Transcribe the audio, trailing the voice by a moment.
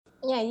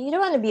Yeah, you don't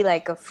want to be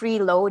like a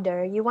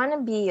freeloader. You want to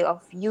be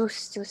of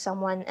use to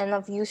someone and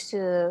of use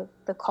to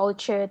the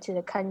culture, to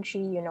the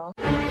country.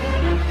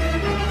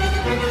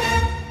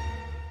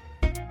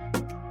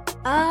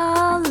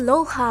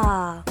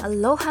 Aloha!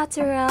 Aloha,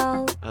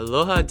 Terrell!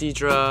 Aloha,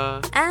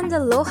 Deidra. And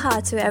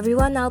aloha to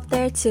everyone out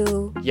there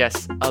too.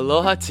 Yes,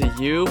 aloha to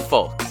you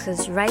folks.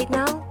 Because right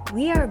now,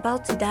 we are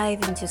about to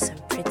dive into some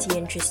pretty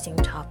interesting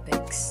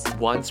topics.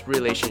 One's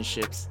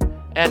relationships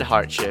and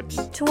hardships.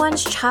 To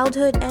one's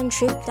childhood and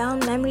trip down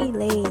memory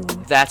lane.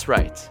 That's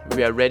right,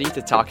 we are ready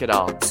to talk it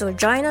all. So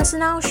join us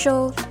in our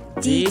show,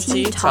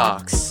 DT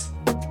Talks.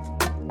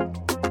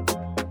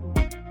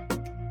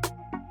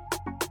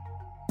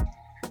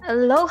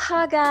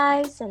 Aloha,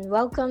 guys, and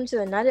welcome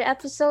to another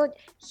episode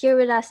here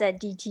with us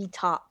at DT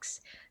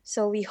Talks.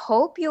 So we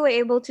hope you were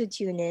able to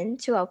tune in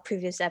to our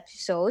previous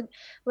episode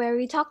where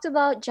we talked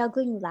about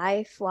juggling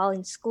life while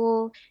in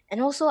school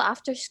and also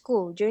after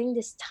school during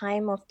this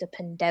time of the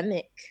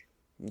pandemic.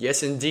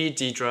 Yes, indeed,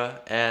 Deidra.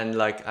 And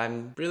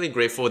I'm really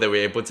grateful that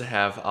we're able to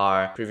have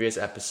our previous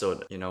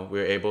episode.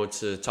 We're able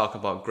to talk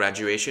about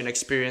graduation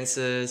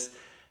experiences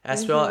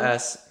as well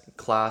as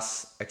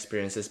class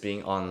experiences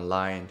being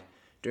online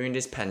during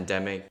this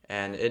pandemic,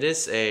 and it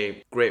is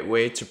a great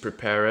way to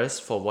prepare us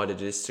for what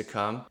it is to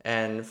come.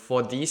 And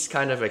for these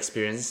kind of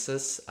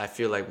experiences, I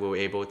feel like we're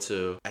able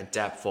to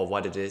adapt for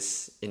what it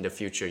is in the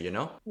future,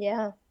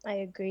 Yeah, I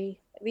agree.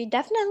 We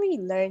definitely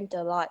learned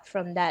a lot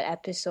from that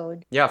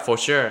episode. Yeah, for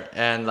sure.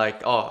 And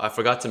I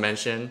forgot to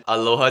mention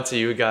aloha to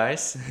you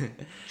guys.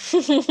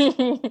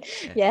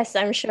 Yes,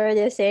 I'm sure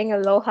they're saying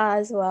aloha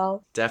as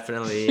well.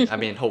 Definitely. I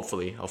mean,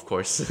 hopefully, of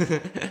course.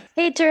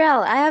 Hey,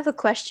 Terrell, I have a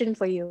question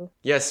for you.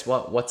 Yes,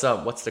 what's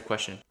up? What's the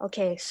question?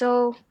 Okay,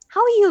 so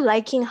how are you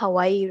liking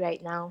Hawaii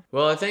right now?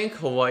 Well, I think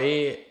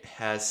Hawaii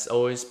has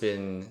always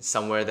been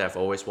somewhere that I've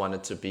always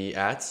wanted to be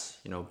at,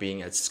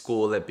 being at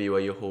school at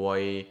BYU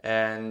Hawaii.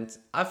 And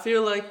I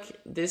feel like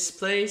this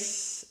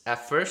place,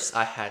 at first,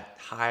 I had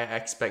high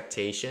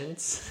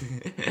expectations.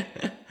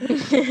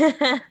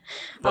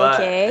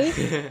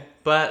 Okay.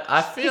 But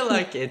I feel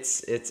like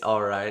it's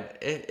all right.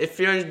 If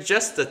you're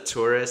just a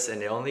tourist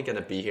and you're only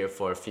gonna be here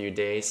for a few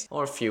days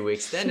or a few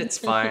weeks, then it's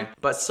fine.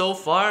 But so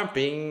far,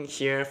 being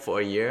here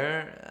for a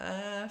year,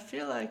 I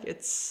feel like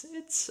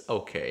it's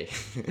okay.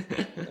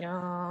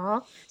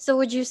 Aw. So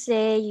would you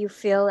say you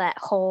feel at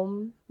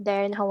home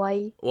there in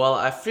Hawaii? Well,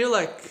 I feel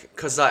like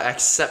because I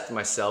accept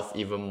myself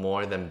even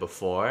more than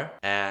before,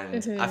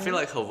 and I feel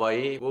like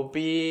Hawaii will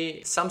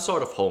be some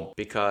sort of home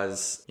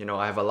because,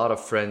 I have a lot of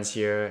friends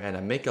here and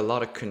I make a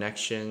lot of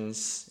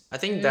connections. I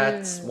think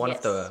that's one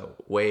of the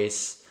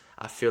ways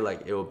I feel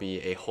like it will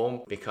be a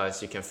home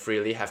because you can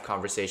freely have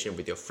conversation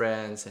with your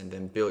friends and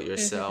then build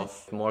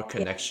yourself more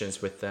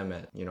connections with them,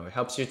 and, it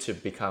helps you to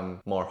become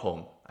more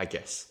home, I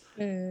guess.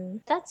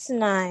 That's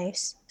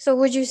nice. So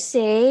would you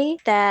say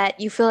that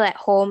you feel at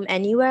home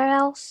anywhere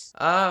else?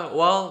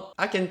 Well,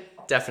 I can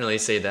definitely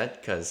say that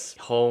because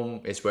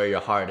home is where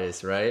your heart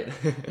is, right?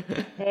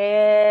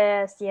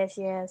 Yes.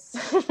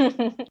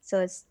 So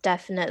it's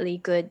definitely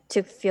good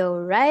to feel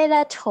right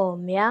at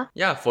home, yeah?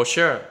 Yeah, for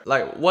sure.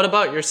 What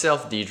about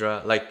yourself,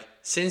 Deidra?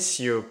 Since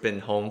you've been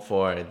home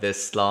for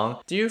this long,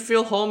 do you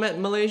feel home at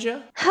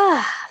Malaysia?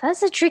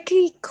 That's a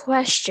tricky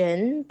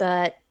question,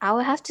 but I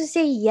would have to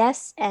say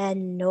yes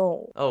and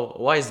no. Oh,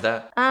 why is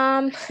that?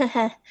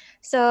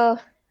 So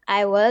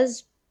I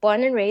was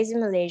born and raised in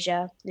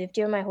Malaysia, lived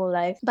here my whole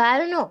life. But I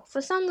don't know,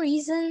 for some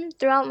reason,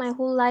 throughout my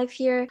whole life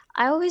here,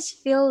 I always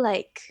feel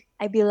like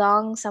I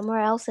belong somewhere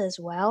else as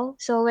well.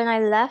 So when I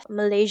left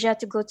Malaysia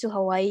to go to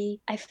Hawaii,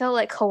 I felt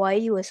like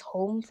Hawaii was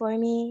home for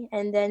me.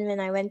 And then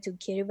when I went to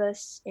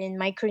Kiribati in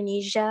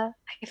Micronesia,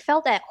 I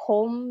felt at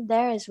home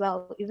there as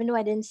well, even though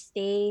I didn't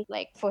stay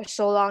for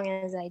so long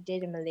as I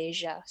did in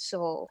Malaysia.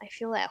 So I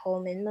feel at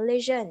home in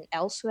Malaysia and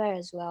elsewhere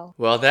as well.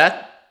 Well,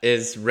 that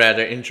is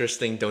rather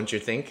interesting, don't you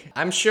think?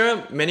 I'm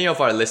sure many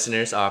of our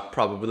listeners are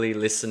probably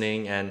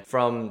listening and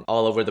from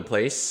all over the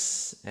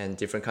place and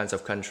different kinds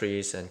of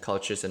countries and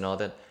cultures and all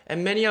that.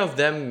 And many of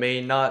them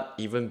may not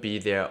even be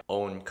their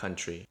own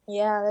country.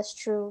 Yeah, that's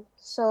true.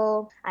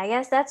 So I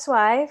guess that's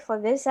why for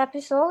this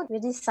episode, we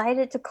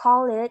decided to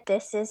call it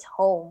This Is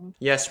Home.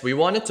 Yes, we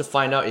wanted to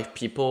find out if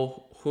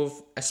people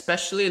who've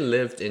especially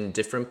lived in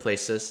different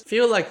places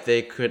feel like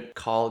they could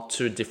call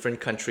two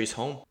different countries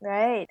home.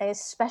 Right,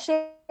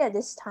 especially at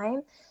this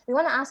time. We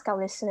want to ask our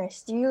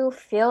listeners, do you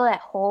feel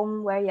at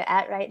home where you're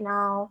at right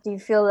now? Do you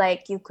feel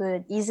like you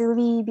could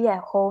easily be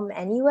at home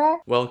anywhere?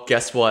 Well,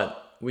 guess what?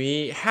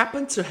 We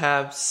happen to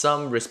have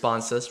some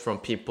responses from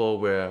people.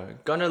 We're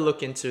gonna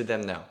look into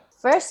them now.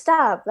 First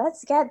up,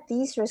 let's get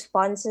these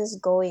responses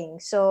going.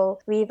 So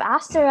we've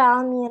asked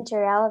around, me and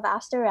Terrell have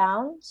asked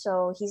around.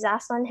 So he's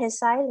asked on his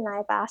side and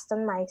I've asked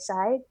on my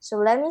side. So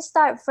let me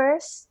start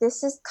first.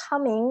 This is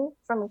coming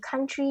from a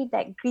country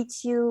that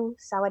greets you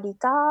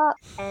Sawadee-ka.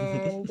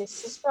 And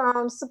this is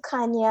from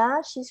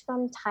Sukanya. She's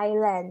from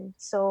Thailand.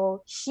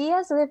 So she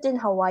has lived in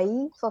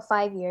Hawaii for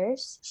 5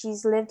 years.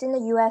 She's lived in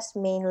the US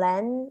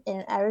mainland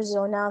in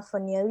Arizona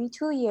for nearly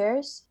 2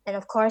 years. And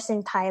of course,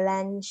 in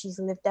Thailand, she's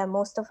lived there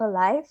most of her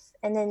life.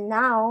 And then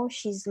now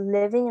she's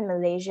living in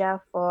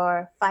Malaysia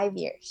for 5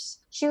 years.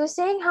 She was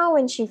saying how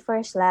when she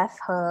first left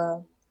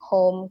her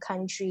home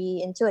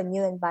country into a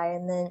new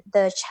environment,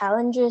 the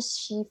challenges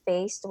she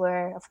faced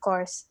were, of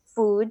course,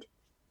 food,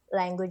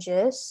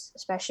 languages,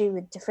 especially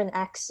with different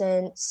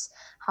accents,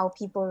 how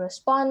people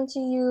respond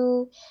to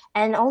you,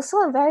 and also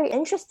a very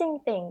interesting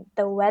thing,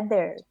 the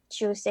weather.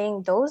 She was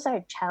saying those are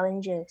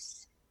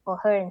challenges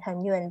for her in her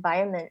new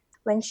environment.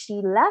 When she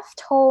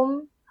left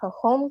home, her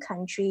home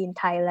country in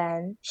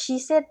Thailand, she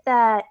said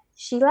that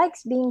she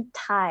likes being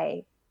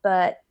Thai,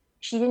 but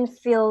she didn't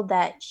feel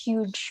that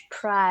huge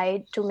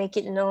pride to make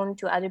it known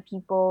to other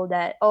people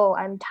that, oh,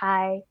 I'm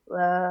Thai,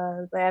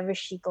 wherever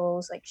she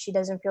goes. Like, she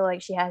doesn't feel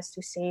like she has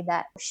to say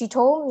that. She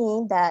told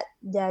me that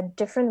there are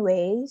different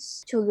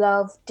ways to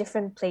love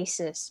different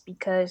places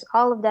because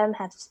all of them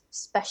have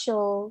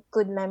special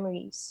good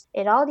memories.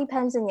 It all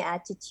depends on your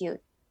attitude.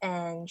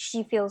 And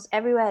she feels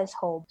everywhere is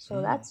home.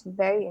 So that's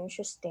very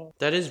interesting.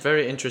 That is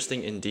very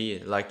interesting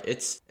indeed. Like,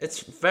 it's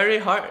very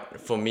hard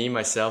for me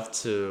myself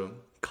to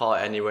call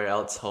anywhere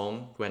else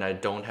home when I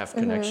don't have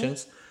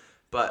connections.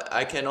 But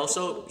I can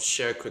also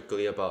share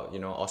quickly about,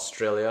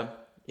 Australia,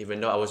 even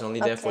though I was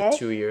only there for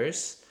 2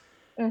 years.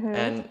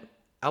 And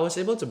I was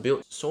able to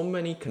build so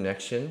many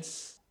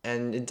connections,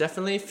 and it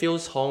definitely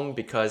feels home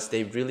because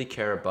they really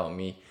care about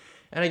me.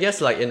 And I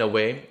guess, like, in a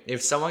way,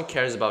 if someone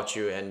cares about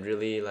you and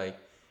really, like,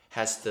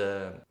 has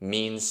the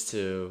means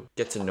to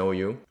get to know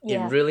you, it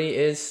really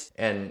is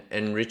an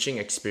enriching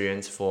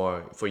experience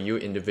for you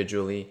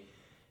individually.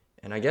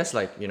 And I guess,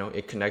 like,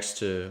 it connects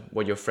to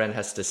what your friend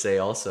has to say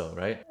also,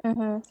 right?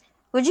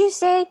 Would you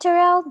say,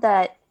 Terrell,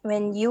 that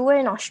when you were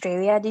in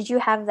Australia, did you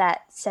have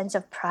that sense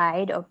of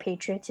pride or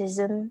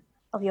patriotism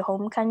of your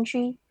home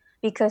country?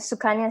 Because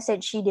Sukanya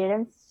said she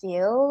didn't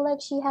feel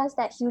like she has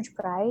that huge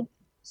pride.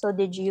 So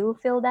did you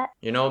feel that?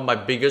 My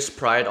biggest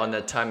pride on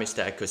that time is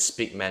that I could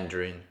speak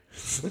Mandarin.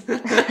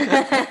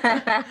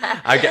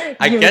 I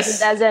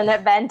guess it as an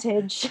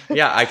advantage.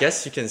 Yeah, I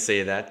guess you can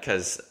say that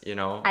because,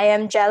 I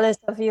am jealous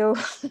of you.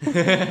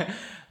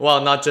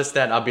 Well, not just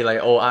that. I'll be like,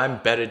 oh, I'm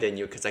better than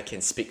you because I can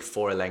speak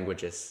 4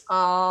 languages.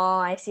 Oh,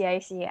 I see. I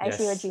see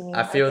what you mean.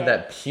 I feel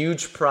that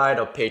huge pride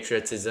of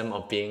patriotism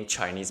of being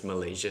Chinese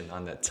Malaysian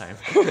on that time.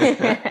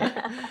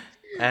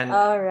 And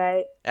all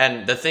right.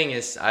 And the thing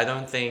is, I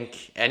don't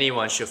think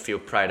anyone should feel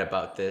pride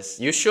about this.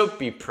 You should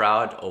be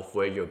proud of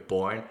where you're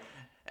born,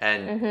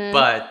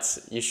 but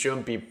you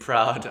shouldn't be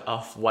proud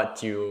of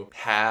what you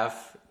have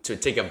to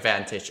take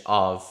advantage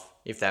of,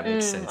 if that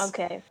makes sense.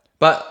 Okay.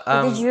 But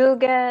did you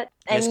get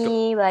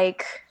any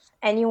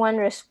anyone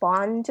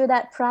respond to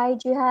that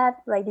pride you had?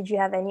 Like, did you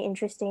have any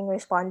interesting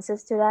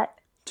responses to that?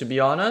 To be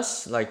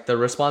honest, like, the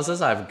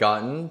responses I've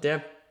gotten,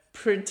 they're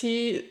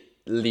pretty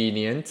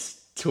lenient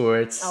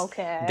towards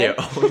their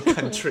own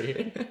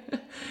country.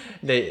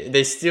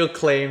 They still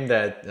claim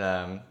that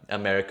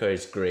America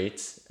is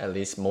great, at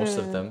least most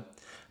of them.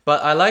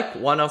 But I like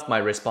one of my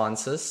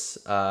responses.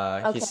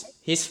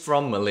 He's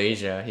from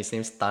Malaysia. His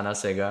name's Tanah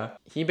Sega.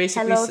 He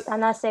basically Hello,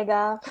 Tanah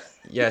Sega.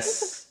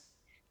 Yes.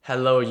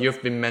 Hello,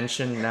 you've been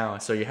mentioned now,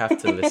 so you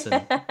have to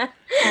listen.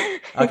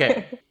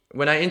 Okay.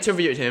 When I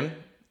interviewed him,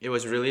 it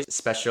was really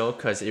special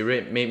because it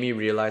made me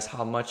realize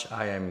how much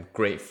I am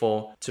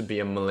grateful to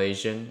be a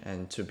Malaysian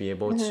and to be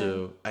able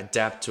to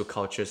adapt to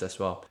cultures as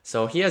well.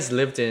 So he has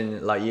lived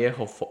in Laie,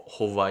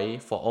 Hawaii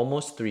for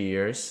almost 3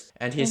 years.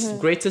 And his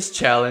greatest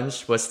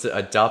challenge was to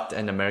adopt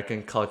an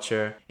American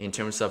culture in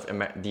terms of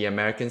the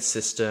American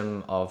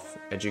system of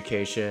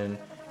education.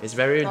 It's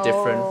very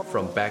different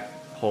from back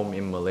home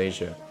in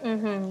Malaysia.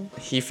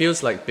 He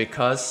feels like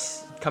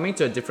because coming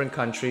to a different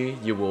country,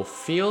 you will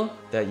feel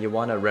that you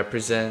want to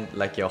represent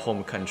like your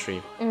home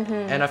country.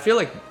 And I feel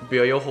like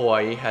BYU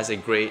Hawaii has a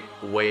great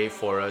way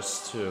for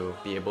us to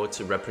be able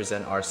to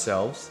represent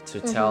ourselves, to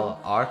tell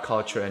our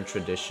culture and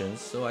traditions.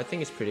 So I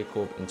think it's pretty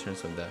cool in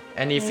terms of that.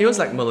 And he feels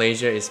like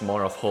Malaysia is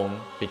more of home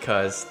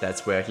because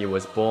that's where he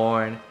was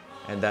born.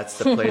 And that's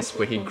the place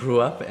where he grew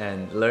up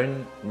and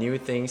learned new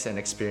things and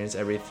experienced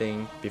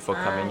everything before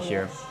coming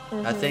here.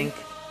 I think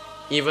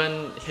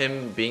even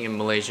him being in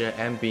Malaysia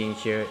and being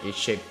here is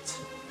shaped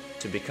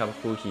to become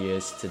who he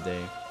is today.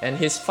 And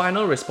his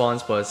final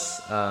response was,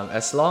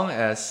 as long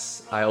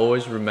as I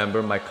always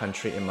remember my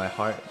country in my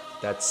heart,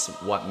 that's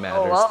what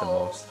matters the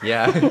most.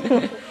 Yeah.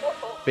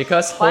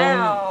 Because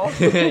home...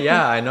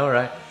 Yeah, I know,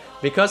 right?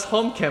 Because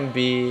home can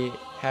be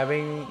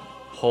having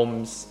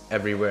homes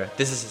everywhere.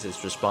 This is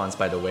his response,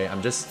 by the way.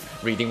 I'm just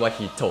reading what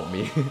he told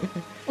me.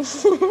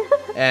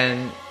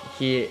 And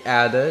he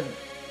added,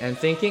 and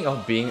thinking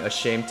of being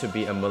ashamed to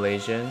be a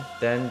Malaysian,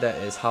 then that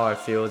is how I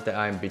feel that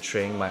I'm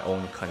betraying my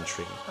own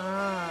country.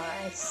 Ah,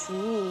 I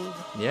see.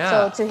 Yeah.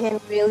 So to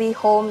him, really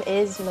home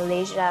is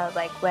Malaysia,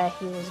 like where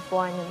he was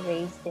born and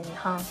raised in,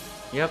 huh?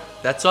 Yep.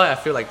 That's why I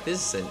feel like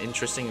this is an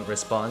interesting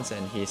response,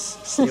 and he's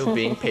still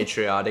being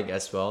patriotic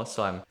as well.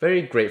 So I'm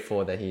very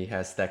grateful that he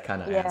has that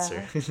kind of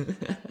answer.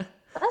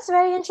 That's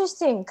very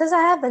interesting because I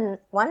have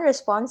one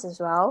response as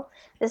well.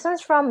 This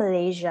one's from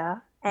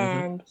Malaysia.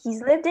 And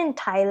he's lived in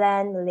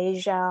Thailand,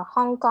 Malaysia,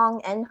 Hong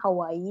Kong, and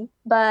Hawaii.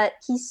 But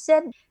he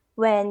said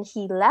when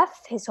he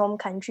left his home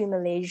country,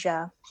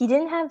 Malaysia, he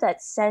didn't have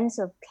that sense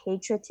of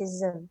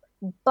patriotism.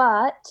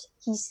 But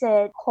he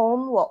said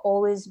home will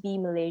always be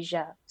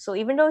Malaysia. So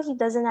even though he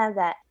doesn't have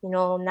that,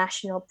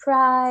 national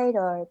pride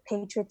or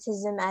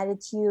patriotism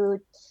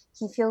attitude,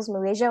 he feels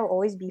Malaysia will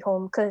always be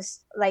home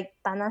because, like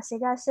Tanah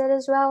Sega said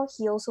as well,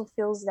 he also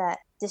feels that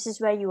this is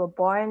where you were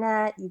born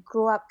at, you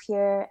grew up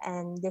here,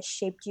 and this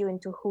shaped you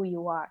into who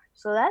you are.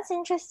 So that's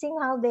interesting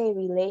how they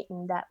relate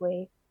in that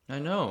way. I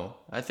know.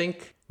 I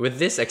think with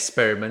this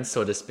experiment,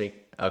 so to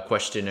speak, a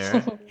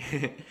questionnaire,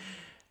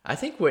 I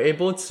think we're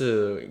able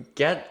to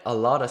get a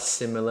lot of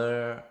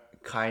similar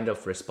kind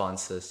of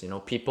responses.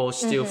 People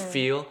still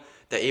feel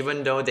that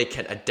even though they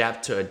can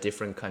adapt to a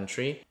different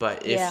country,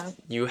 but if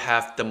you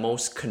have the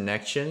most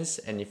connections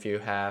and if you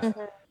have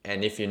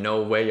and if you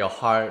know where your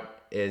heart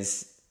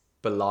is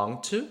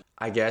belong to,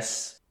 I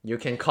guess you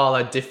can call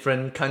a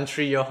different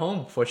country your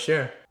home for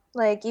sure.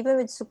 Like even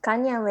with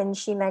Sukanya, when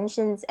she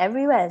mentions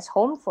everywhere is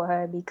home for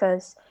her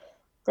because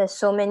there's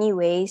so many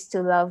ways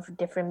to love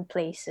different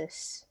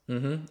places.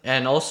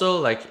 And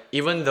also, like,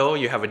 even though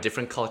you have a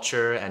different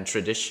culture and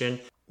tradition,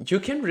 you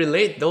can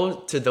relate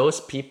to those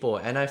people,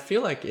 and I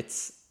feel like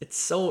it's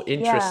so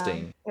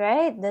interesting. Yeah,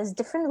 right? There's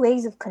different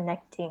ways of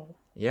connecting.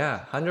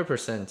 Yeah,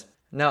 100%.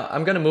 Now,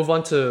 I'm going to move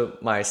on to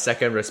my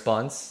second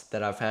response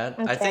that I've had.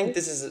 Okay. I think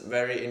this is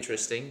very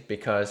interesting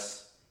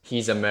because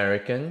he's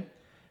American.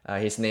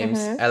 His name's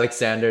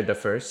Alexander the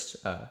First.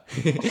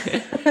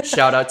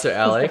 Shout out to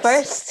Alex.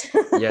 He's the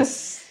first.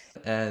 Yes.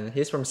 And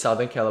he's from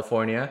Southern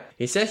California.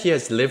 He said he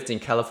has lived in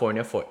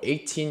California for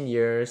 18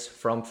 years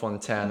from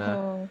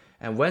Fontana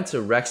and went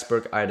to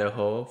Rexburg,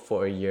 Idaho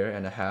for a year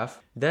and a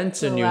half. Then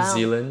to New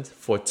Zealand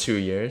for 2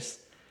 years.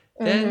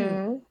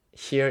 Then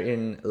here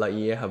in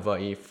Laie,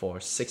 Hawaii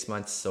for 6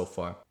 months so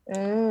far.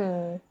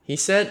 He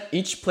said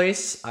each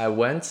place I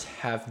went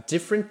have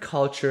different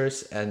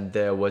cultures and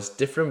there was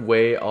different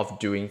way of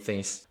doing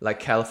things. Like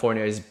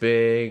California is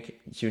big,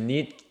 you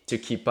need to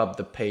keep up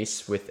the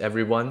pace with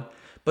everyone.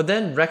 But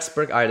then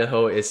Rexburg,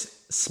 Idaho is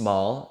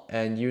small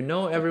and you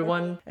know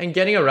everyone and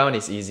getting around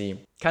is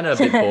easy. Kind of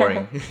a bit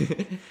boring.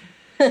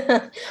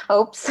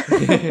 Oops.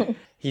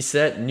 He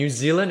said New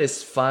Zealand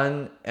is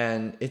fun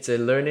and it's a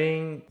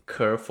learning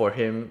curve for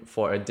him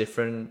for a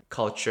different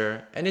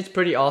culture and it's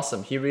pretty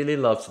awesome. He really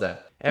loves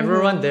that.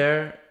 Everyone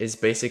there is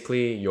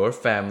basically your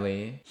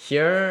family.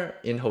 Here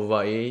in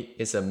Hawaii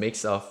is a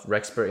mix of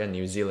Rexburg and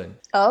New Zealand.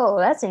 Oh,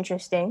 that's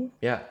interesting.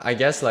 Yeah, I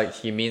guess like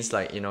he means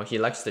like, he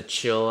likes to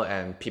chill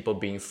and people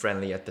being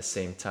friendly at the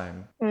same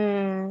time.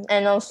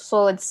 And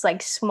also it's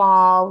like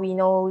small, we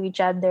know each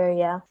other,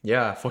 yeah.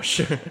 Yeah, for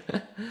sure.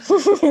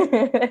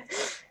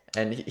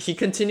 And he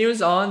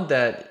continues on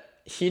that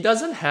he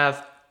doesn't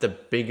have the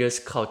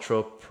biggest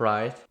cultural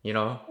pride,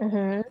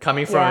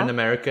 coming from an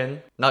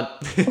American.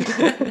 Not,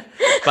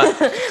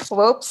 but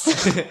whoops.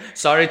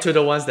 Sorry to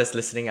the ones that's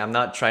listening. I'm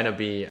not trying to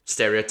be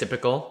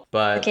stereotypical,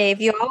 but okay,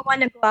 if you all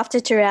want to go after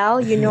Terrell,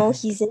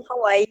 he's in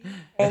Hawaii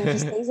and he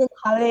stays in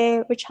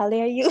Hale. Which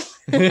Hale are you?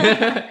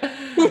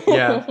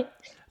 Yeah.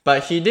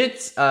 But he did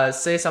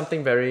say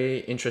something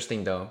very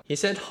interesting though. He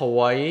said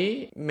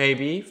Hawaii,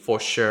 maybe, for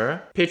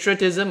sure.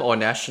 Patriotism or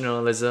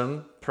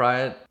nationalism,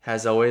 pride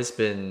has always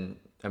been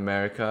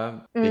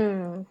America.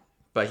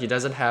 But he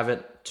doesn't have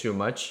it too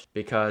much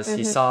because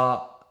he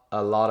saw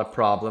a lot of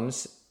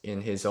problems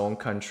in his own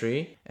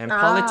country. And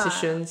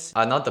politicians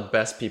are not the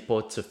best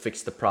people to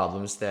fix the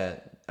problems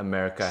that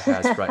America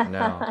has right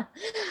now.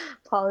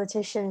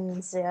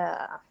 Politicians,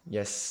 yeah.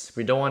 Yes,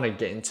 we don't want to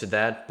get into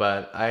that,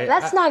 but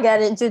Let's not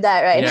get into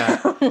that right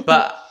now.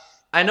 But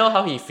I know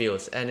how he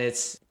feels, and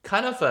it's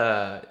kind of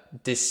a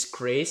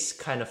disgrace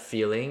kind of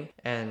feeling,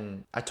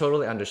 and I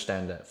totally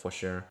understand that for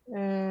sure.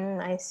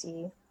 I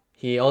see.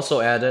 He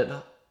also added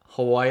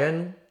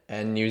Hawaiian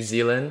and New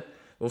Zealand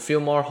will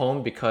feel more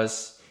home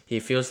because he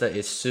feels that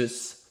it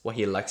suits what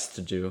he likes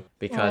to do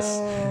because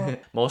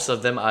most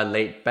of them are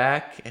laid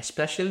back,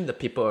 especially the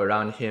people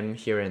around him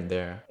here and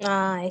there.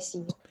 I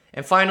see.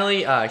 And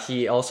finally,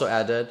 he also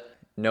added,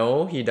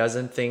 no, he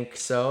doesn't think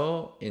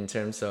so in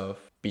terms of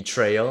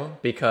betrayal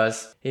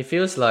because he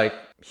feels like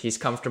he's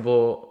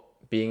comfortable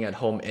being at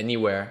home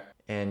anywhere.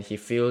 And he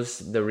feels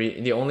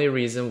the only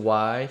reason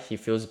why he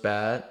feels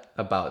bad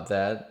about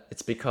that,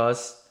 it's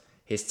because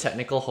his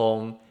technical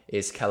home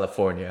is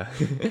California.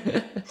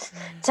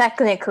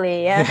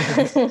 Technically, yeah.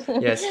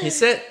 Yes, he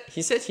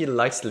said he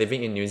likes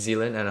living in New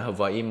Zealand and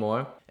Hawaii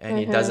more, and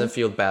he doesn't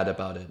feel bad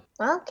about it.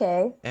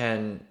 Okay.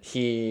 And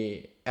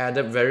he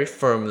added very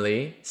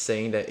firmly,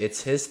 saying that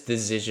it's his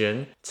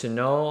decision to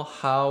know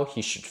how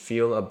he should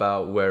feel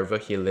about wherever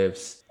he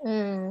lives.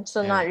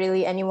 So not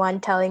really anyone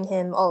telling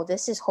him, oh,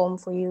 this is home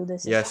for you,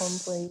 this is home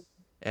for you.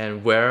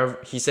 And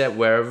he said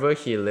wherever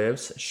he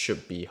lives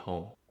should be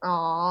home.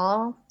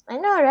 Aww. I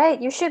know, right?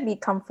 You should be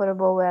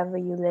comfortable wherever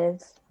you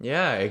live.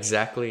 Yeah,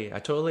 exactly. I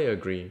totally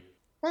agree.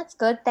 That's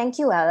good. Thank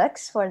you,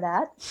 Alex, for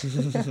that.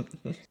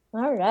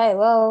 All right.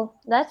 Well,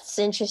 that's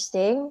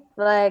interesting.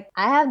 Like,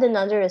 I have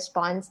another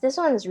response. This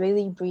one is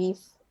really brief.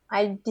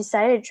 I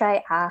decided to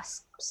try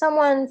ask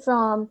someone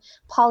from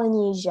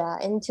Polynesia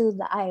into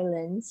the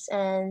islands,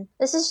 and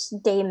this is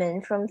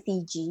Damon from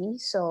Fiji.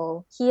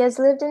 So he has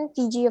lived in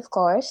Fiji, of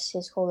course,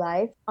 his whole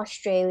life.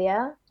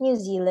 Australia, New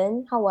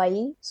Zealand,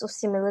 Hawaii, so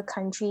similar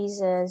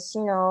countries as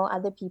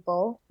other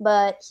people.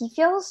 But he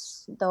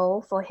feels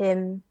though for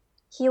him,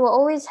 he will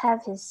always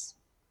have his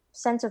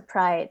sense of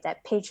pride,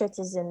 that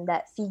patriotism,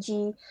 that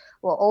Fiji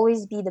will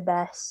always be the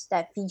best,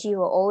 that Fiji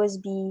will always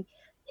be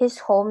his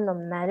home no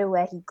matter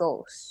where he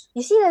goes.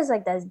 You see, there's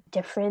like that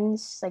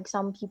difference. Like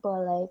some people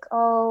are like,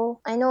 oh,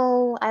 I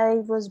know I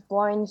was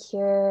born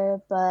here,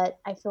 but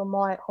I feel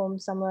more at home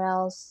somewhere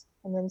else.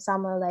 And then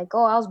some are like,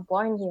 oh, I was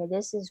born here.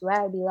 This is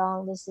where I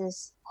belong. This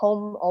is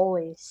home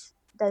always.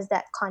 There's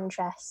that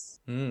contrast.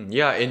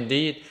 Yeah,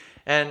 indeed.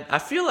 And I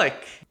feel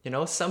like,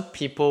 some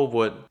people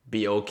would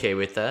be okay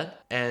with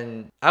that.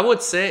 And I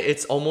would say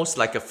it's almost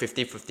like a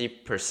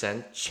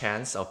 50-50%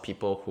 chance of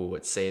people who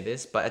would say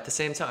this. But at the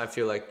same time, I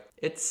feel like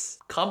it's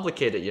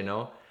complicated,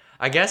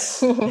 I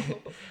guess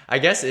I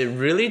guess it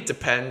really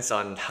depends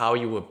on how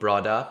you were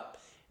brought up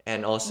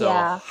and also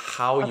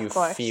how you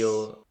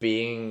feel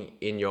being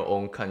in your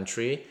own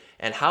country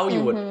and how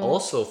you would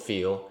also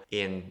feel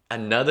in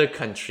another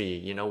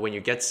country, when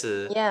you get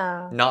to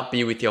not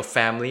be with your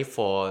family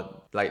for,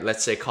 like,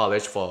 let's say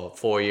college for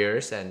 4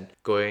 years and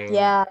going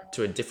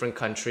to a different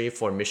country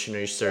for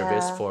missionary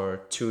service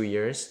for 2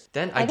 years.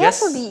 Then I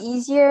guess it would be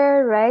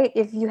easier, right?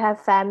 If you have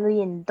family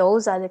in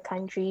those other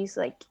countries,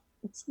 like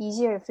it's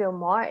easier to feel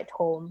more at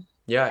home.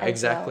 Yeah,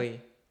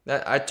 exactly.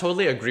 That I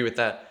totally agree with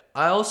that.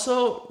 I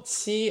also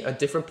see a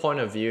different point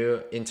of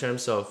view in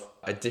terms of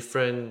a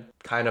different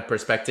kind of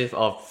perspective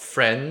of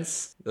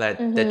friends that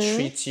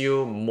treats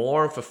you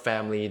more of a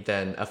family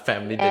than a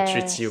family that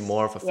treats you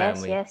more of a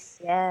family. Yes.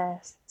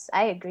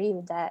 I agree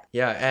with that.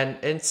 Yeah, and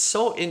it's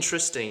so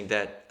interesting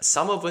that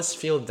some of us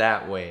feel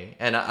that way.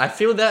 And I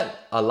feel that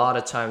a lot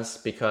of times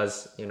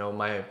because,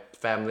 my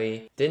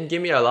family didn't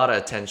give me a lot of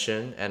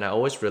attention and I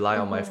always rely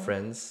on my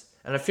friends.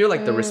 And I feel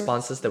like the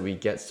responses that we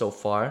get so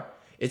far,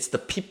 it's the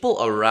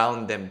people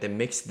around them that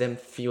makes them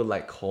feel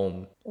like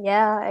home.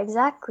 Yeah,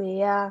 exactly.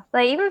 Yeah.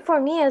 Like even for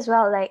me as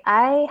well, like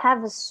I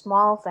have a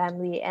small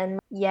family and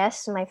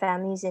yes, my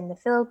family's in the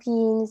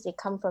Philippines. They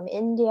come from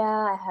India.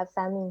 I have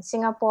family in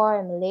Singapore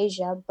and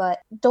Malaysia, but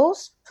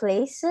those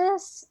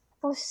places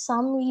for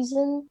some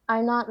reason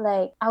are not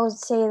like, I would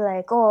say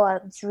like, oh,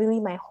 it's really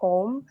my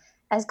home,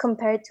 as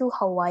compared to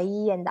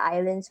Hawaii and the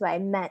islands where I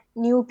met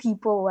new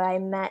people, where I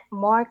met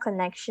more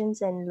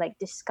connections and like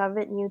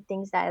discovered new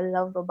things that I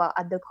love about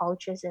other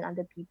cultures and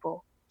other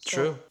people.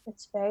 True. So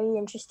it's very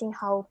interesting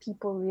how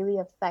people really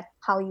affect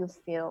how you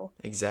feel.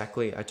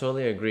 Exactly. I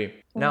totally agree.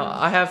 Now,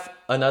 I have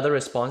another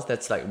response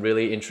that's like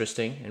really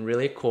interesting and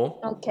really cool.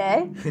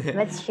 Okay,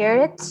 let's hear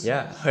it.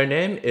 Yeah, her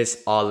name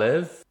is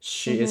Olive.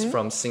 She is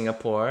from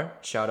Singapore.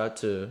 Shout out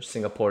to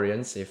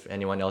Singaporeans if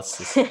anyone else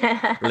is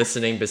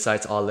listening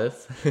besides Olive.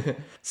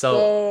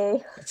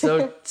 So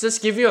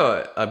just give you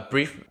a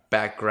brief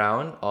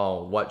background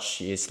on what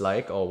she is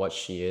like or what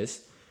she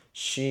is.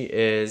 She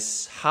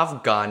is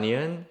half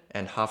Ghanaian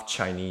and half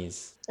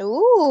Chinese.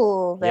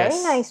 Ooh, very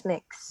nice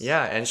mix.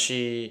 Yeah, and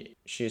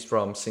she's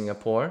from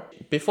Singapore.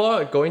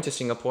 Before going to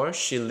Singapore,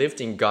 she lived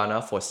in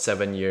Ghana for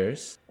 7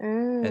 years.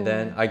 And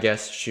then I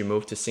guess she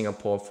moved to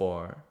Singapore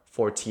for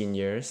 14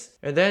 years.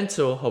 And then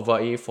to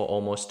Hawaii for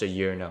almost a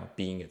year now,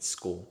 being at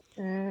school.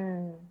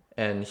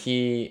 And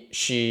she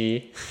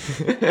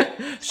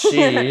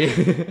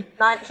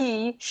Not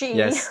he, she.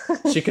 Yes.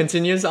 She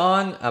continues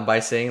on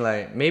by saying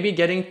like maybe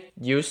getting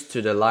used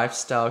to the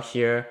lifestyle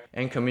here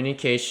and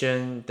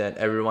communication that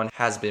everyone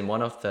has been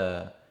one of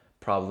the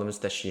problems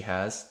that she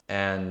has.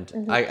 And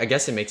I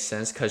guess it makes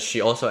sense because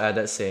she also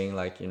added saying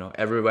like,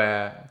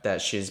 everywhere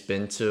that she's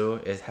been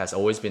to, it has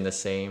always been the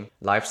same.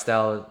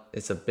 Lifestyle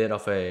is a bit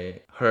of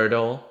a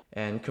hurdle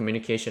and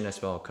communication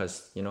as well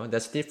because,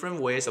 there's different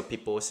ways of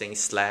people saying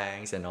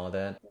slangs and all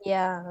that.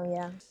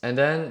 Yeah. And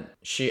then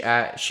she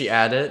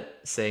added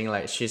saying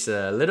like she's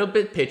a little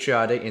bit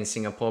patriotic in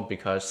Singapore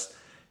because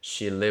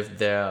she lived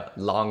there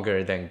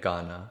longer than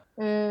Ghana.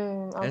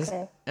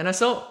 Okay. And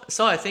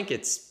I think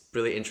it's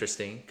really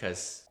interesting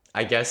because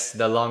I guess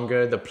the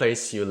longer the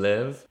place you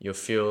live, you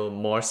feel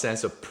more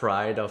sense of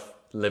pride of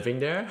living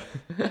there.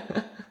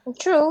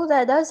 True,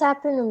 that does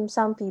happen to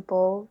some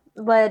people.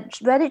 But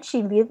where did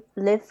she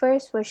live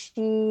first? Was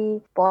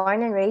she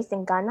born and raised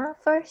in Ghana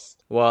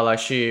first? Well, like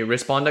she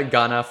responded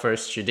Ghana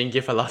first. She didn't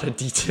give a lot of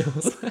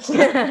details.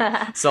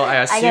 So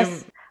I assume... I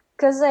guess,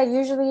 because like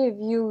usually if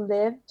you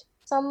lived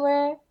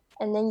somewhere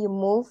and then you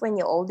move when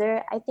you're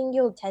older, I think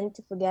you'll tend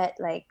to forget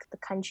like the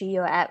country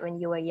you're at when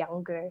you were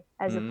younger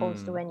as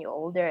opposed to when you're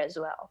older as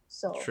well.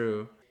 So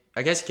True.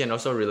 I guess you can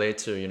also relate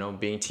to,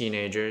 being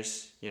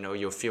teenagers,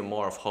 you'll feel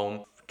more of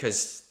home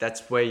because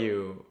that's where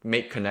you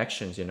make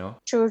connections.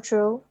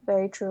 True,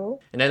 very true.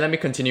 And then let me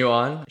continue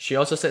on. She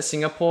also said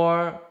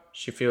Singapore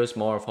she feels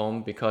more of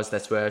home because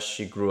that's where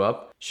she grew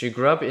up. She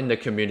grew up in the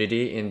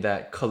community in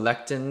that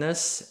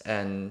collectedness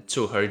and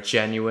to her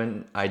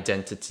genuine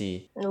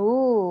identity.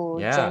 Ooh,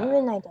 Yeah.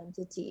 genuine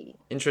identity.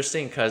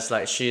 Interesting because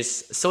like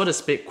she's so to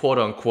speak quote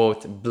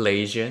unquote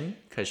Blasian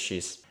because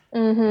she's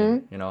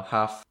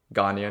half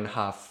Ghanaian,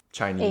 half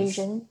Chinese.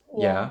 Asian.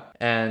 Yeah.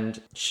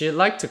 And she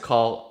liked to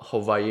call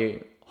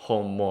Hawaii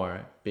home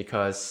more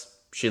because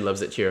she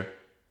loves it here.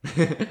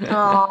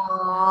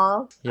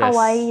 Aww. Yes.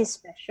 Hawaii is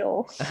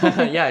special.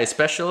 Yeah, it's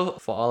special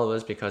for all of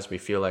us because we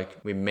feel like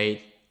we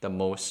made the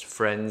most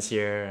friends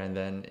here, and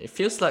then it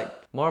feels like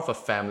more of a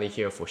family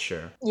here for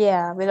sure.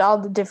 Yeah, with all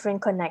the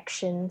different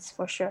connections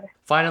for sure.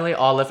 Finally,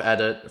 Olive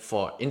added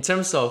for in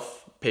terms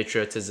of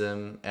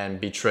patriotism and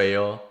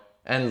betrayal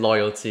and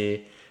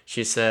loyalty,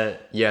 she said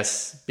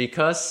yes,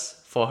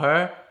 because for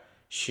her,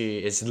 she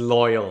is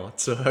loyal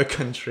to her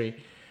country.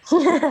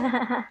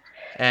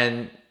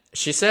 And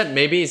she said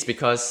maybe it's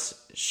because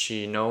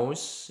she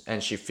knows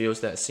and she feels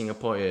that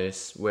Singapore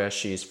is where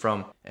she is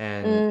from.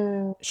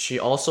 And she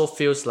also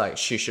feels like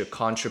she should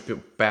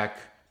contribute back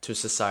to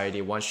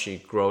society once she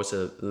grows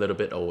a little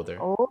bit older.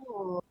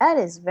 Oh, that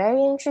is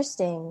very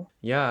interesting.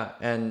 Yeah,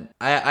 and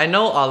I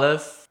know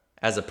Olive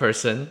as a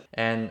person,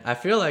 and I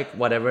feel like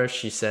whatever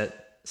she said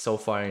so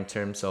far in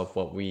terms of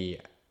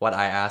what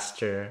I asked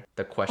her,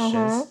 the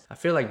questions, I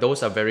feel like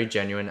those are very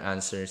genuine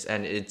answers,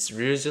 and it's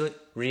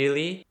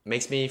really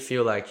makes me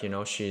feel like,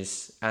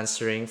 she's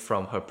answering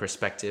from her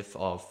perspective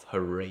of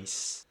her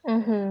race.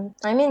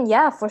 I mean,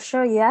 yeah, for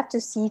sure. You have to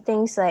see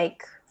things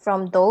like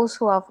from those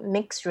who are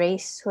mixed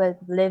race, who have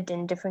lived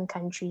in different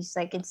countries.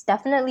 Like, it's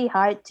definitely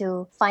hard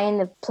to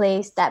find a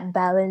place, that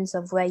balance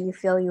of where you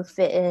feel you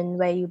fit in,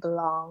 where you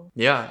belong.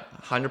 Yeah,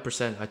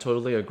 100%. I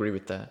totally agree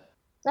with that.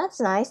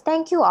 That's nice.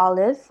 Thank you,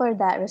 Olive, for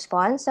that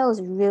response. That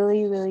was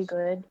really, really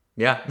good.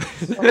 Yeah.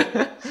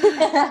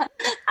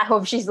 I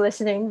hope she's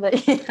listening,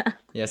 but yeah.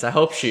 Yes, I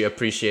hope she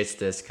appreciates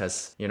this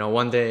because,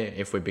 one day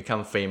if we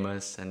become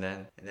famous and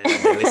then they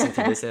listen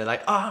to this and they're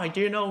like,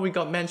 do you know we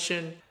got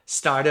mentioned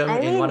stardom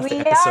in one of the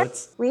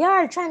episodes? We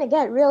are trying to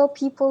get real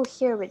people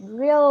here with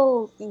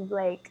real,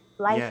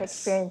 life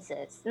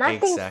experiences.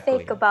 Nothing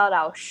fake about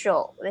our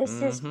show.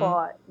 This is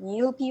for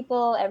you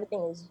people.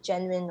 Everything is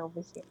genuine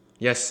over here.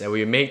 Yes, and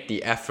we made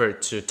the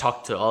effort to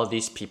talk to all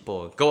these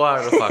people, go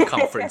out of our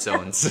comfort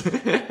zones.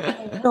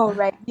 No,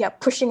 right? Yeah,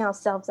 pushing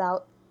ourselves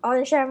out. I want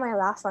to share my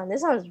last one.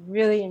 This one was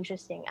really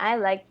interesting. I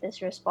like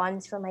this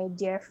response from my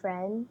dear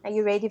friend. Are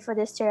you ready for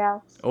this,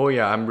 Terrell? Oh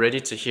yeah, I'm ready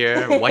to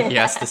hear what he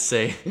has to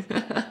say.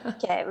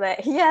 Okay, but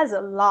he has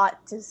a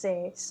lot to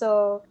say.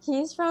 So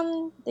he's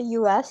from the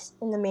US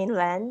in the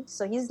mainland.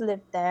 So he's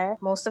lived there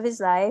most of his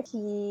life.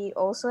 He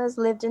also has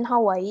lived in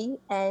Hawaii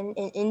and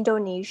in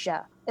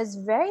Indonesia. It's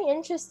very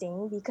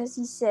interesting because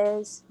he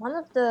says one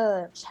of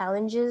the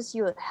challenges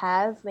you would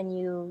have when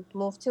you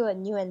move to a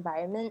new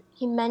environment,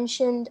 he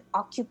mentioned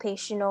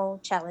occupational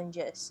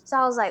challenges. So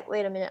I was like,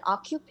 wait a minute,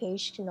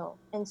 occupational.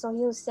 And so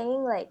he was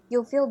saying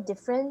you'll feel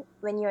different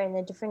when you're in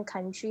a different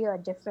country or a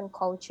different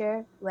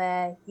culture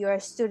where you're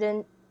a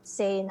student,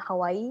 say in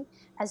Hawaii,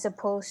 as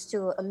opposed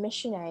to a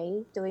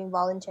missionary doing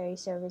voluntary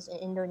service in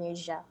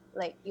Indonesia.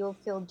 You'll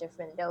feel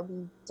different. There'll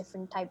be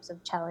different types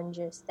of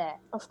challenges there.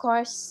 Of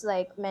course,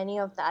 many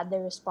of the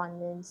other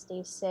respondents,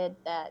 they said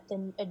that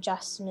the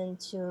adjustment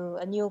to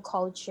a new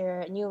culture,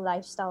 a new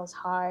lifestyle is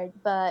hard.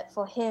 But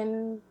for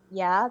him,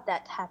 yeah,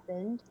 that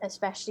happened,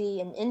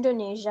 especially in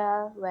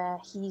Indonesia, where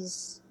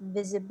he's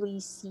visibly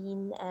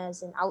seen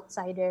as an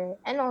outsider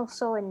and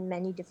also in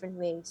many different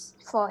ways.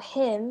 For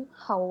him,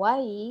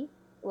 Hawaii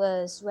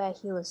was where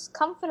he was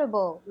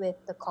comfortable with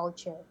the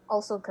culture,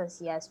 also because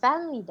he has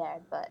family there.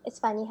 But it's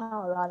funny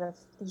how a lot of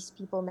these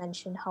people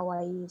mention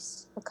Hawaii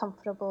is a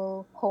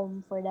comfortable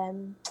home for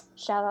them.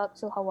 Shout out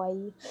to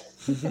Hawaii.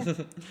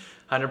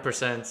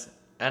 100%.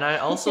 And I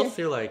also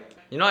feel like,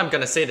 I'm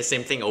gonna say the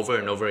same thing over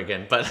and over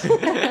again, but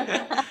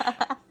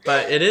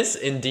but it is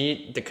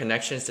indeed the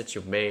connections that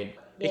you've made.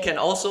 Yeah. It can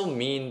also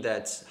mean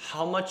that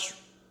how much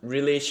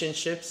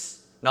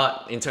relationships,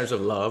 not in terms of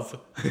love,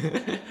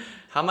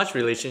 how much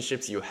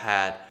relationships you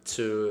had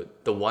to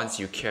the ones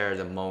you care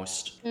the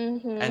most.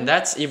 And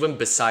that's even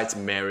besides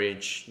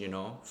marriage,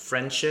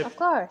 friendship. Of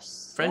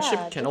course.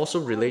 Friendship can also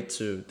relate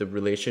to the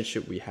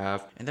relationship we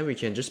have. And then we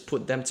can just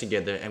put them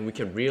together and we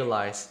can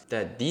realize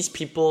that these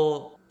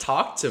people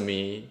talk to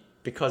me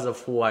because of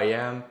who I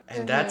am.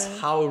 And that's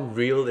how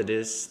real it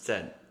is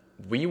that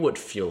we would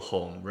feel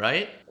home,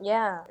 right?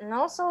 Yeah, and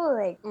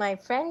also my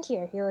friend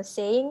here, he was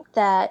saying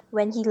that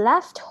when he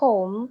left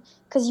home,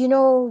 because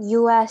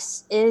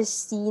US is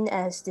seen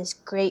as this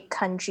great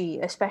country,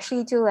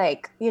 especially to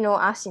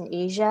us in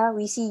Asia,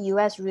 we see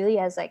US really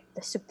as the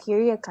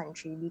superior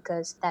country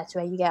because that's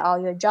where you get all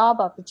your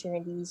job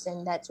opportunities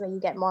and that's where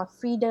you get more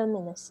freedom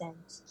in a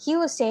sense. He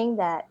was saying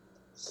that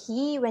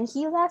when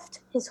he left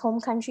his home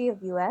country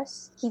of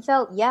US, he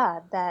felt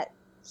that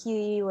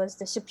he was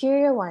the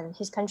superior one.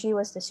 His country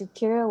was the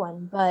superior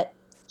one. But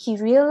he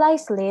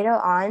realized later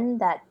on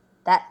that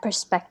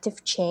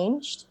perspective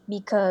changed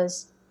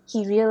because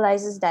he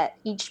realizes that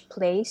each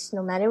place,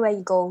 no matter where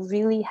you go,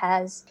 really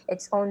has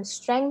its own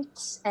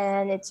strengths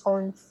and its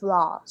own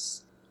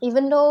flaws.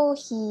 Even though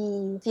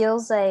he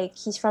feels like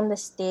he's from the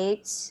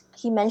States,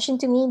 he mentioned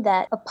to me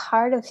that a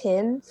part of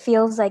him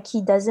feels like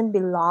he doesn't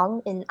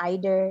belong in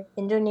either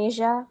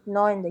Indonesia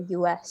nor in the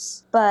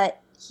US.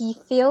 But he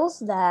feels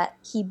that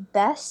he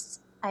best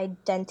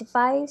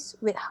identifies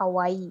with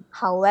Hawaii.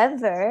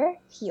 However,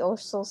 he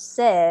also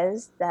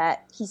says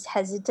that he's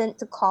hesitant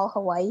to call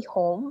Hawaii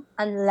home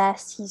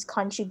unless he's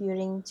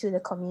contributing to the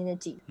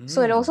community.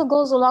 So it also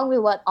goes along with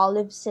what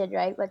Olive said,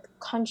 right? Like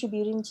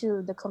contributing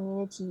to the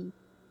community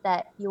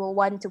that you will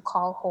want to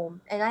call home.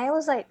 And I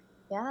was like,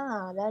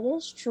 yeah, that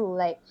is true.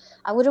 Like,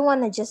 I wouldn't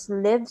want to just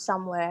live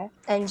somewhere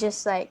and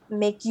just like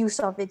make use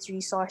of its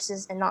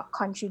resources and not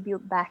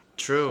contribute back.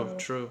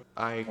 True.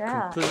 I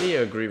completely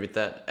agree with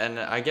that. And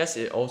I guess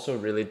it also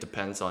really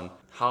depends on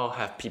how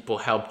have people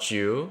helped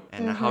you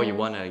and how you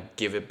want to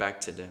give it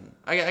back to them.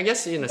 I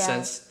guess in a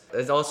sense,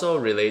 it also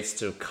relates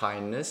to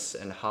kindness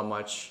and how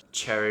much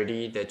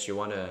charity that you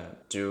want to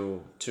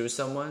do to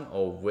someone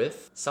or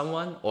with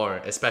someone, or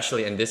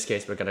especially in this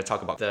case, we're going to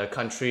talk about the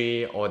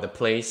country or the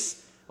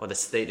place or the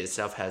state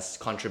itself has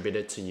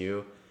contributed to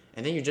you.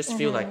 And then you just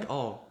feel like,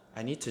 oh,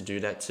 I need to do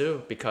that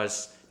too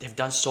because they've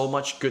done so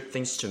much good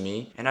things to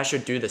me and I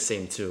should do the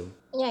same too.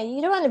 Yeah,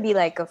 you don't want to be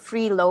like a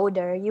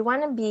freeloader. You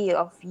want to be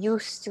of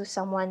use to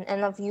someone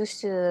and of use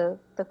to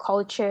the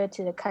culture,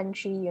 to the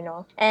country, you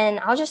know. And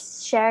I'll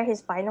just share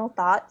his final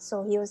thoughts.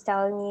 So he was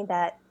telling me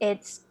that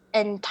it's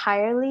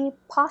entirely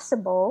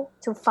possible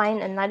to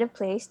find another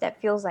place that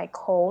feels like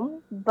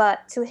home,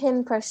 but to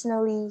him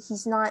personally,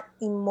 he's not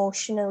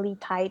emotionally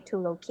tied to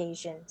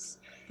locations.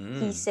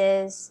 He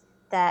says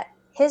that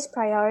his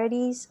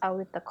priorities are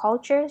with the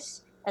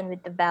cultures and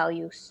with the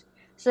values.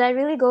 So that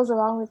really goes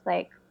along with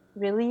like,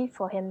 really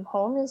for him,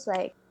 home is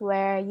like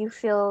where you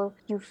feel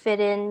you fit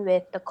in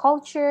with the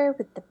culture,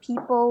 with the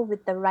people,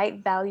 with the right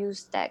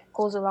values that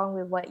goes along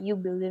with what you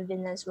believe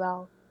in as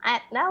well.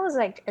 That was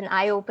like an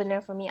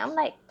eye-opener for me. I'm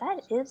like,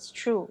 that is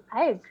true.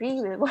 I agree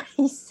with what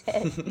he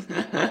said.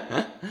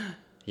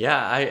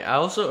 Yeah, I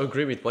also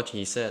agree with what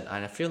he said.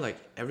 And I feel like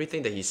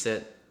everything that he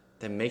said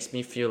that makes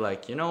me feel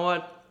like, you know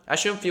what? I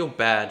shouldn't feel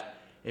bad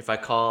if I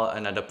call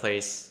another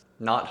place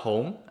not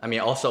home. I mean,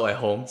 also a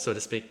home, so to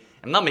speak.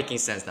 I'm not making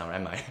sense now,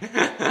 am I?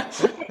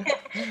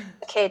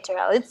 Okay,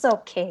 Terrell, it's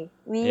okay.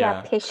 We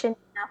are patient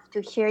enough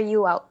to hear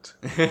you out.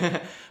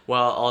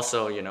 Well,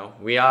 also, you know,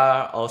 we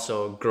are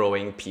also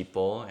growing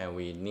people and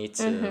we need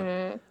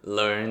to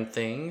learn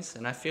things.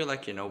 And I feel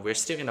like, you know, we're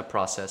still in the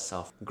process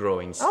of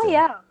growing still. Oh,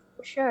 yeah,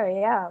 for sure.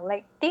 Yeah.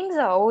 Like things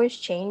are always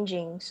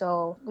changing.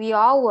 So we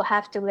all will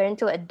have to learn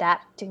to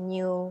adapt to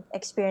new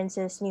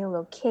experiences, new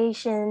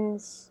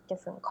locations,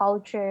 different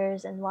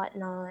cultures, and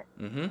whatnot.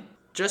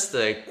 Just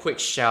a quick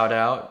shout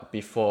out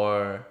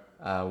before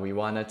we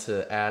wanted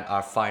to add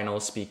our final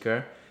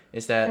speaker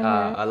is that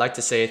I'd like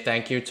to say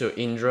thank you to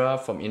Indra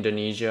from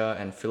Indonesia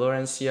and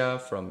Florencia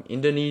from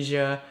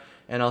Indonesia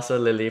and also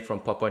Lily from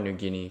Papua New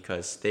Guinea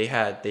because they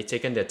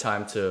taken their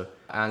time to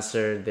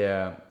answer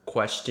their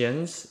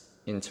questions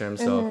in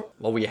terms of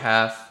what we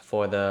have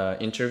for the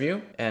interview,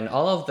 and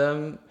all of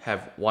them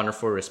have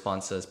wonderful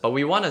responses, but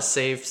we want to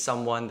save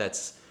someone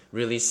that's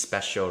really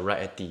special right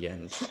at the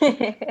end.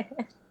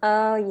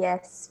 Oh,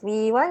 yes.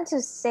 We want to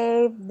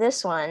save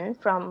this one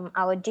from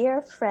our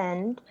dear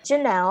friend,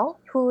 Janelle,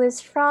 who is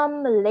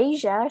from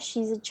Malaysia.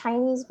 She's a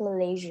Chinese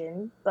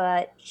Malaysian,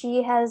 but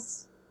she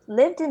has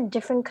lived in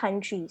different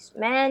countries,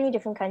 many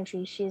different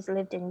countries. She's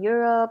lived in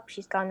Europe,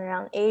 she's gone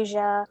around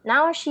Asia.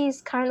 Now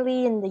she's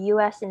currently in the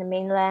US, in the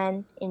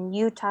mainland, in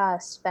Utah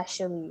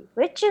especially.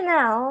 With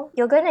Janelle,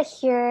 you're gonna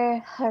hear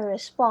her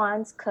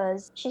response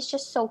because she's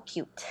just so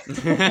cute.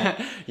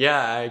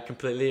 Yeah, I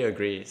completely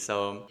agree.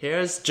 So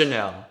here's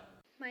Janelle.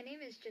 My name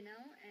is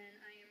Janelle and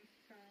I am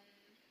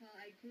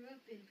I grew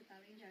up in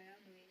Petaling Jaya,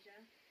 Malaysia,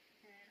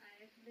 and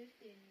I've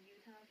lived in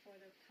Utah for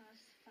the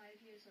past 5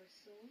 years or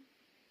so.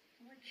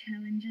 What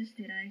challenges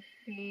did I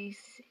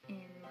face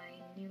in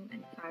my new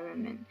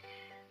environment?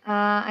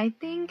 I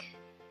think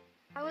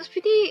I was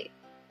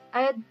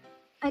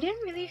I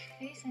didn't really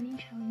face any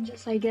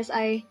challenges. I guess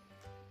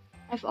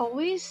I've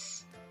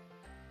always,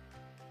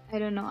 I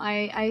don't know,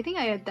 I think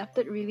I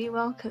adapted really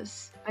well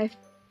because I've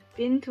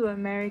been to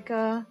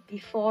America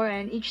before,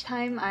 and each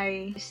time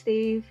I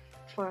stay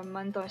for a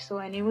month or so,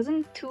 and it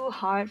wasn't too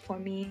hard for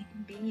me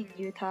being in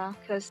Utah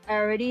because I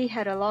already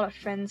had a lot of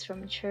friends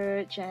from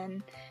church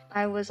and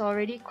I was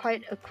already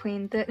quite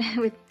acquainted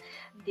with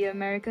the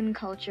American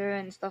culture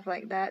and stuff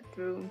like that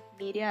through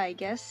media, I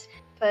guess.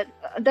 But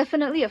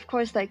definitely, of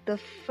course, like the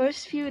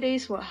first few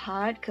days were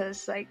hard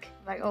because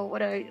oh, what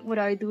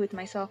do I do with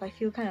myself? I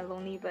feel kind of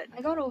lonely, but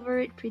I got over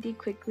it pretty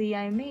quickly.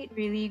 I made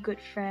really good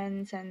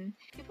friends, and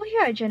people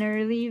here are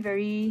generally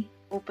very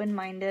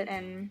open-minded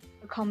and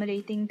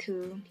accommodating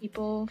to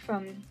people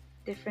from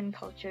different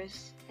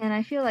cultures. And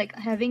I feel like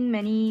having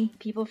many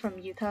people from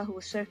Utah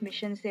who serve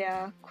missions, they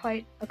are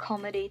quite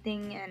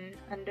accommodating and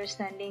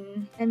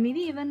understanding and maybe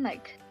even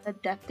like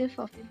adaptive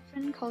of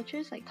different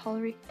cultures, like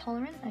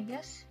tolerant, I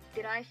guess.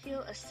 Did I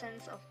feel a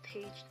sense of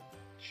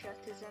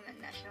patriotism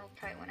and national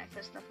pride when I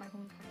first left my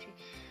home country?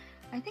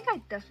 I think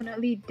I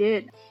definitely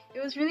did.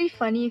 It was really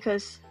funny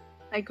because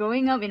like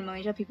growing up in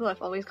Malaysia, people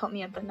have always called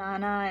me a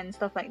banana and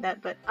stuff like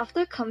that. But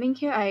after coming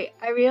here, I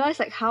realized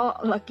like how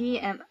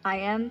lucky I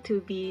am to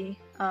be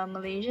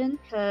Malaysian,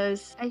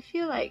 because I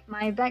feel like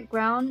my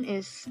background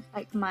is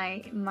like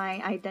my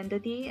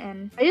identity,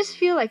 and I just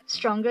feel like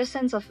stronger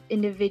sense of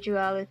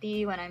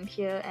individuality when I'm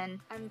here, and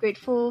I'm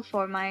grateful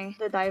for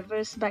the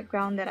diverse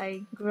background that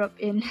I grew up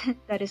in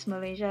that is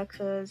Malaysia,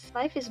 because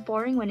life is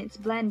boring when it's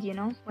bland, you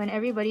know, when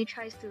everybody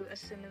tries to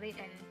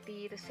assimilate and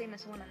be the same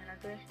as one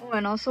another. Oh,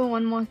 and also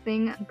one more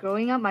thing,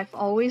 growing up I've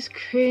always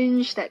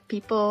cringed at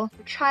people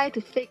who try to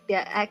fake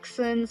their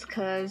accents,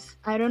 because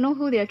I don't know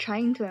who they're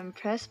trying to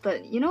impress,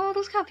 but you know,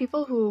 those kind of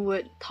people who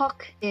would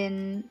talk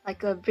in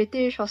like a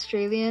British,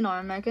 Australian or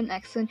American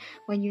accent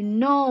when you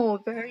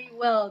know very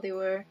well they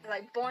were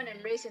like born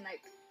and raised in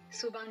like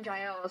Subang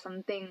Jaya or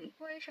something.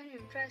 Who are you trying to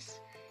impress?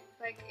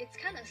 Like, it's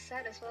kind of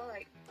sad as well.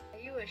 Like, are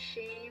you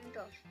ashamed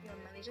of your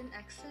Malaysian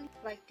accent?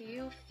 Like, do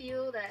you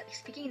feel that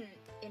speaking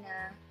in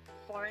a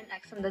foreign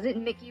accent, does it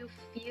make you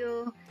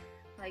feel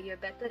like you're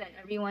better than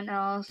everyone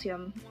else, you're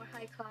more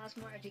high class,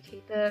 more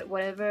educated,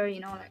 whatever, you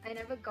know? Like, I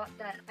never got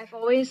that. I've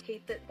always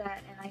hated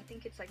that, and I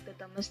think it's like the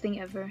dumbest thing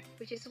ever.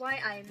 Which is why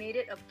I made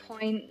it a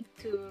point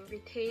to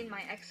retain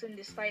my accent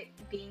despite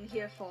being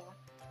here for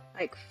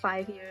like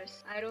 5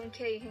 years. I don't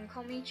care, you can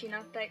call me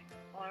Chinaptek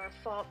or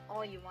Fob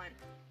all you want.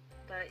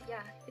 But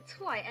yeah, it's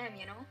who I am,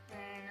 you know?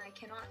 And I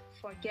cannot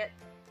forget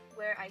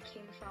where I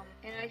came from.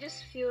 And I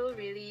just feel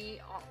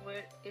really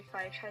awkward if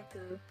I try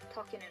to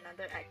talk in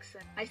another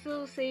accent. I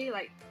still say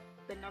like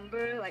the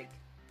number like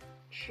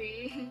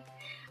 3.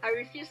 I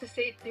refuse to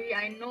say it 3.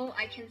 I know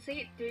I can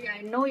say it 3.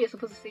 I know you're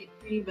supposed to say it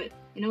 3, but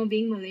you know,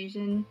 being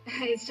Malaysian,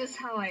 it's just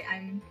how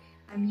I'm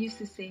used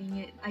to saying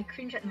it. I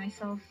cringe at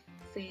myself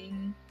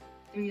saying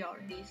 3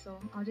 already, so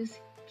I'll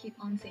just keep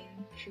on saying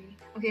 3.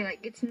 Okay, like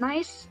it's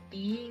nice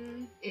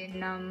being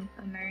in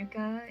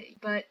America,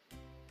 but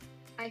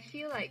I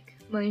feel like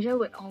Malaysia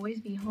would always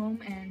be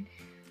home, and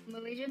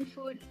Malaysian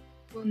food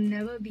will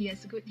never be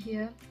as good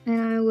here.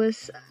 And I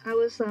was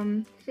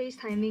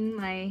FaceTiming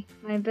my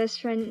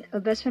best friend,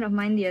 a best friend of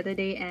mine the other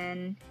day,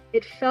 and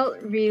it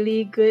felt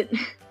really good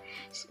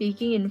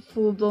speaking in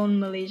full-blown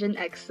Malaysian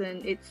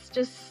accent. It's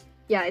just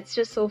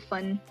so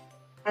fun.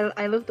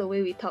 I love the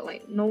way we talk.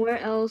 Like nowhere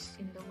else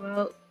in the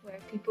world where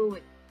people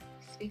would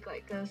speak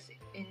like us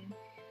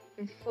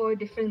with 4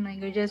 different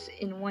languages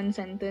in one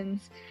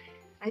sentence.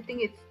 I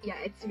think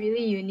it's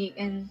really unique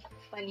and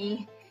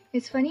funny.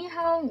 It's funny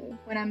how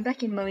when I'm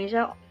back in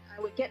Malaysia, I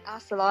would get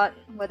asked a lot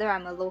whether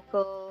I'm a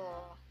local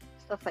or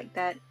stuff like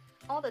that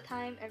all the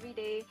time, every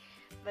day.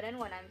 But then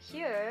when I'm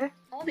here,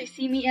 all they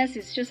see me as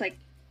is just like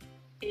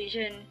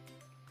Asian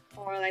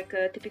or like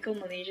a typical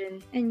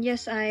Malaysian. And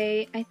yes,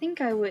 I think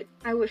I would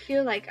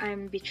feel like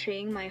I'm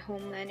betraying my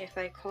homeland if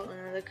I call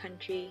another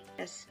country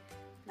as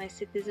my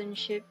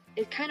citizenship.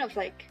 It kind of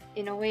like,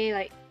 in a way,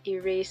 like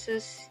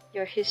erases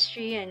your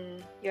history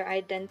and your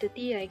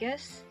identity, I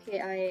guess.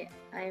 Okay,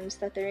 I'm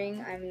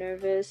stuttering, I'm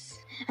nervous.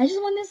 I just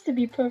want this to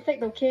be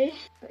perfect, okay?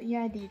 But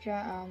yeah,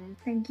 Deidra,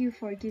 thank you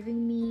for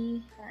giving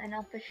me an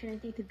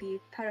opportunity to be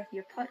part of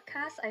your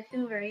podcast. I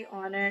feel very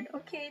honored.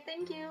 Okay,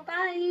 thank you.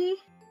 Bye!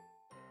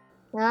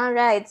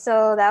 Alright,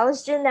 so that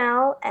was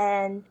Janelle,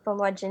 and from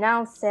what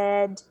Janelle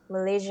said,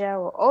 Malaysia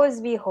will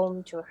always be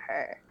home to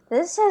her.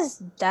 This has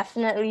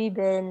definitely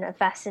been a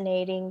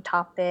fascinating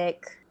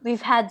topic.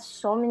 We've had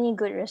so many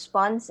good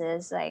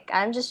responses. Like,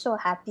 I'm just so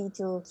happy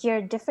to hear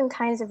different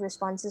kinds of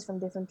responses from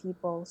different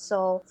people.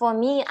 So for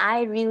me,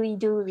 I really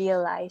do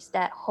realize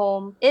that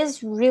home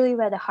is really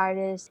where the heart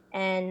is.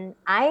 And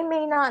I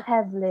may not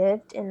have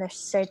lived in a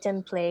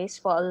certain place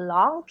for a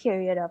long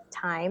period of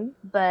time,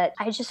 but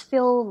I just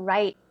feel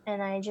right.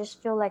 And I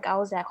just feel like I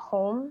was at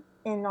home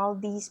in all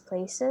these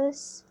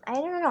places. I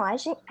don't know.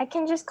 I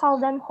can just call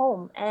them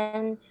home.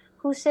 And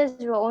who says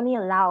we're only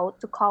allowed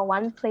to call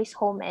one place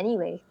home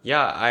anyway?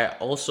 Yeah, I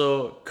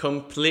also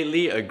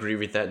completely agree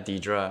with that,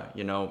 Deidra.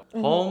 You know,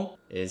 home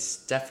is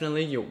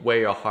definitely where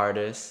your heart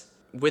is.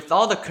 With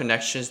all the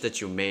connections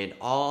that you made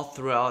all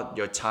throughout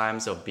your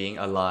times of being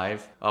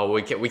alive,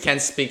 we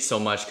can't speak so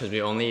much because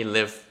we only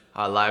live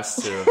our lives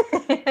to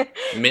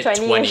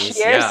mid-20s.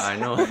 Yeah, I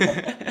know.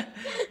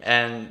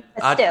 And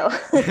still.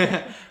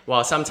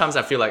 well, sometimes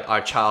I feel like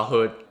our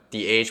childhood,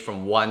 the age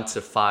from 1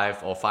 to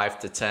 5 or 5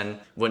 to 10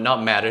 would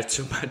not matter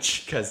too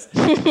much because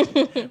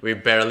we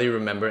barely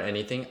remember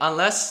anything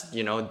unless,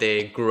 you know,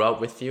 they grew up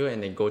with you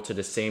and they go to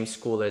the same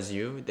school as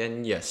you,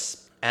 then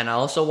yes. And I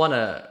also want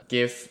to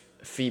give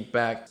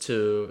feedback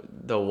to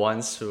the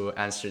ones who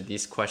answered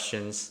these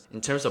questions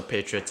in terms of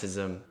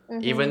patriotism.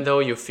 Even though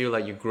you feel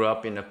like you grew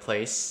up in a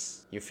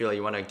place, you feel like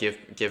you want to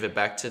give it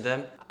back to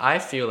them, I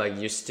feel like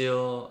you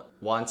still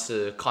want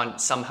to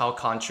somehow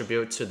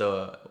contribute to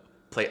the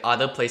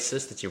other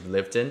places that you've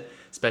lived in,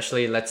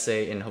 especially let's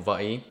say in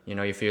Hawaii. You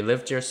know, if you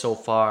lived here so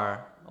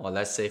far, or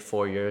let's say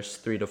 4 years,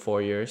 3 to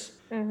 4 years,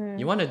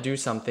 you want to do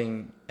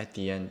something at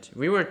the end.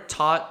 We were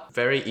taught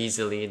very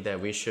easily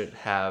that we should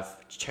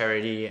have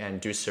charity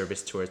and do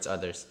service towards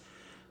others.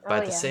 But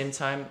at the same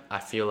time, I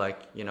feel like,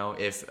 you know,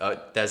 if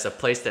there's a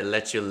place that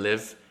lets you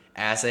live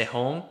as a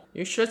home,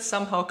 you should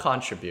somehow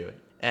contribute.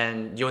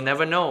 And you'll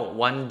never know.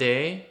 One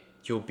day,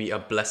 you'll be a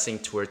blessing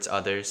towards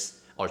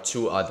others or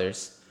to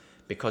others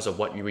because of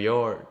what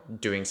you're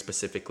doing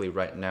specifically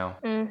right now.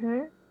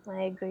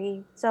 I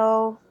agree.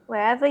 So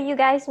wherever you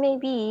guys may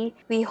be,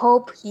 we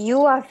hope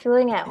you are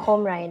feeling at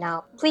home right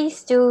now.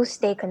 Please do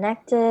stay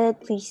connected.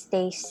 Please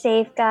stay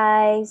safe,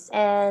 guys.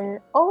 And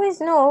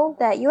always know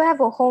that you have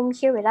a home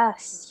here with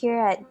us, here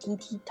at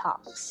DT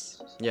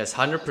Talks. Yes,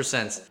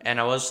 100%. And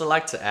I would also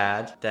like to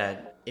add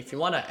that if you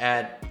want to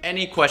add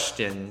any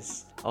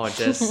questions or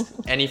just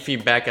any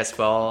feedback as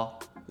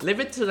well, leave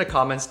it to the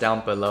comments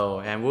down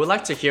below. And we would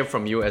like to hear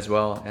from you as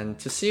well and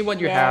to see what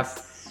you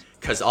have.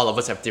 Because all of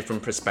us have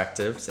different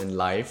perspectives in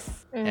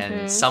life.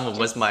 And some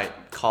of us might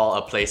call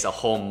a place a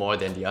home more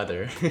than the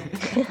other.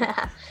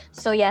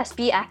 So yes,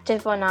 be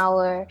active on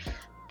our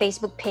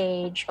Facebook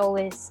page.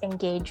 Always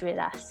engage with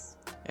us.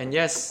 And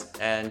yes,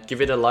 and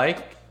give it a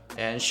like.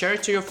 And share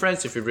it to your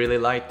friends if you really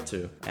like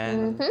to.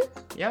 And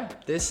yeah,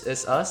 this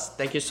is us.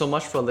 Thank you so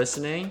much for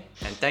listening.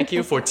 And thank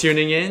you for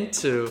tuning in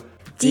to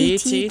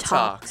DT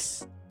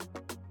Talks.